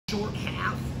short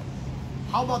half.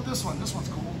 How about this one? This one's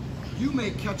cool. You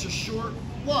may catch a short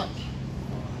what?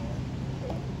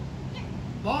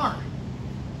 Bar.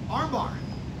 Arm bar.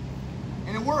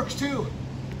 And it works too.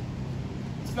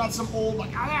 It's not some old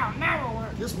like, I never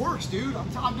work. This works, dude.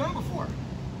 I've done it before.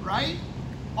 Right?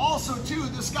 Also too,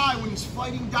 this guy, when he's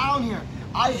fighting down here,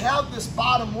 I have this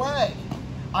bottom leg.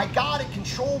 I got it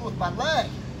controlled with my leg.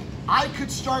 I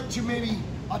could start to maybe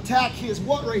attack his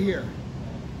what right here?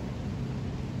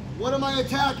 What am I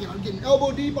attacking? I'm getting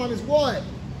elbow deep on his what?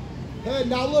 Head.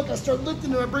 Now look, I start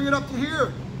lifting it, I bring it up to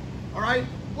here. All right?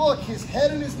 Look, his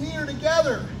head and his knee are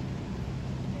together.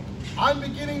 I'm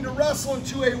beginning to wrestle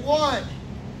into a what?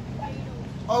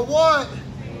 A what?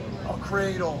 A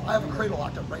cradle. I have a cradle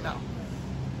locked up right now.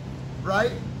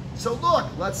 Right? So look,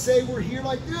 let's say we're here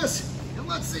like this. And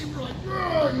let's say we're like,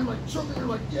 and you're like choking, you're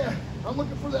like, yeah, I'm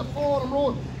looking for that fall and I'm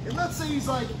rolling. And let's say he's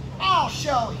like, I'll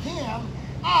show him,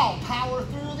 I'll power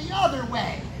through the other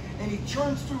way. And he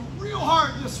turns through real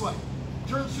hard this way.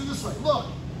 Turns through this way. Look.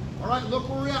 All right, look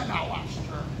where we're at now. Watch. Turn.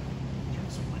 Turn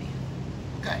this way, buddy.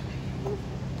 Okay.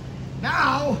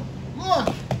 Now, look.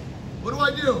 What do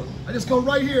I do? I just go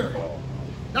right here.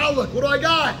 Now look, what do I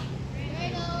got?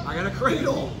 Cradle. I got a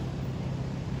cradle.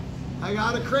 I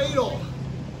got a cradle.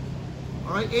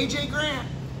 All right, AJ Grant.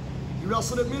 He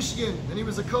wrestled at Michigan, and he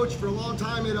was a coach for a long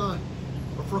time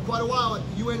for quite a while at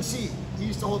UNC. He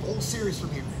used to hold the whole series from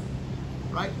here.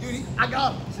 Right, dude? I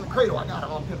got him. He's in the cradle. I got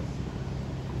him. I'll pin him.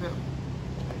 Pin him.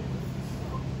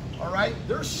 All right,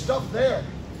 there's stuff there.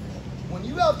 When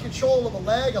you have control of a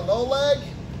leg, a low leg,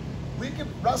 we can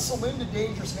wrestle into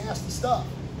dangerous, nasty stuff.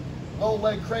 Low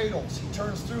leg cradles. He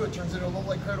turns through it, turns into a low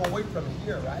leg cradle away from it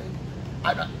here, right?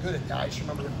 I'm not good at that. I just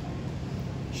remember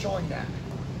showing that,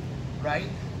 right?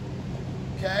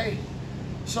 Okay?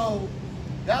 So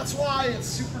that's why it's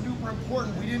super duper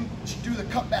important. We didn't do the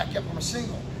cutback yet from a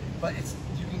single, but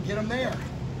you can get them there.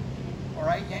 All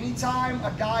right? Anytime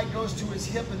a guy goes to his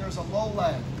hip and there's a low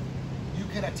leg, you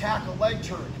can attack a leg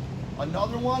turn.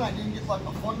 Another one, I didn't get like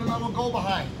a fundamental go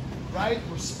behind, right?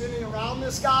 We're spinning around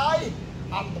this guy.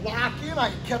 I'm blocking,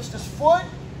 I catch this foot,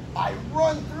 I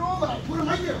run through him, and I put him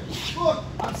right here. Look,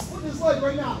 I'm splitting his leg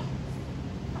right now.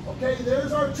 Okay,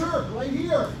 there's our Turk right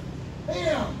here.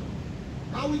 Bam!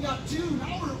 Now we got two.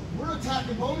 Now we're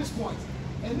attacking bonus points.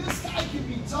 And this guy can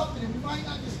be tough, and we might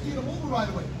not just get him over right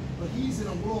away, but he's in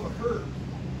a world of hurt.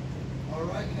 All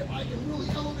right, and if I can really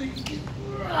elevate and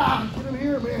get him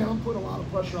here, man, I'm putting a lot of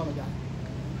pressure on the guy.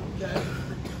 Okay?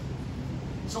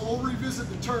 So we'll revisit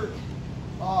the Turk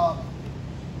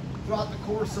throughout the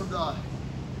course of the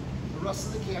rest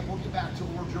of the camp. We'll get back to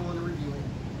more drilling and reviewing.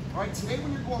 All right, today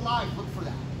when you're going live, look for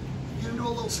that. You get into a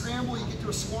little scramble, you get to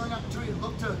a scoring opportunity,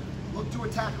 look to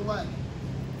attack a leg.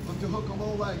 Look to hook a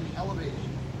low leg and elevate it.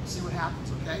 See what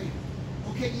happens, okay?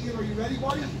 Okay, Ian, are you ready,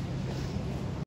 buddy?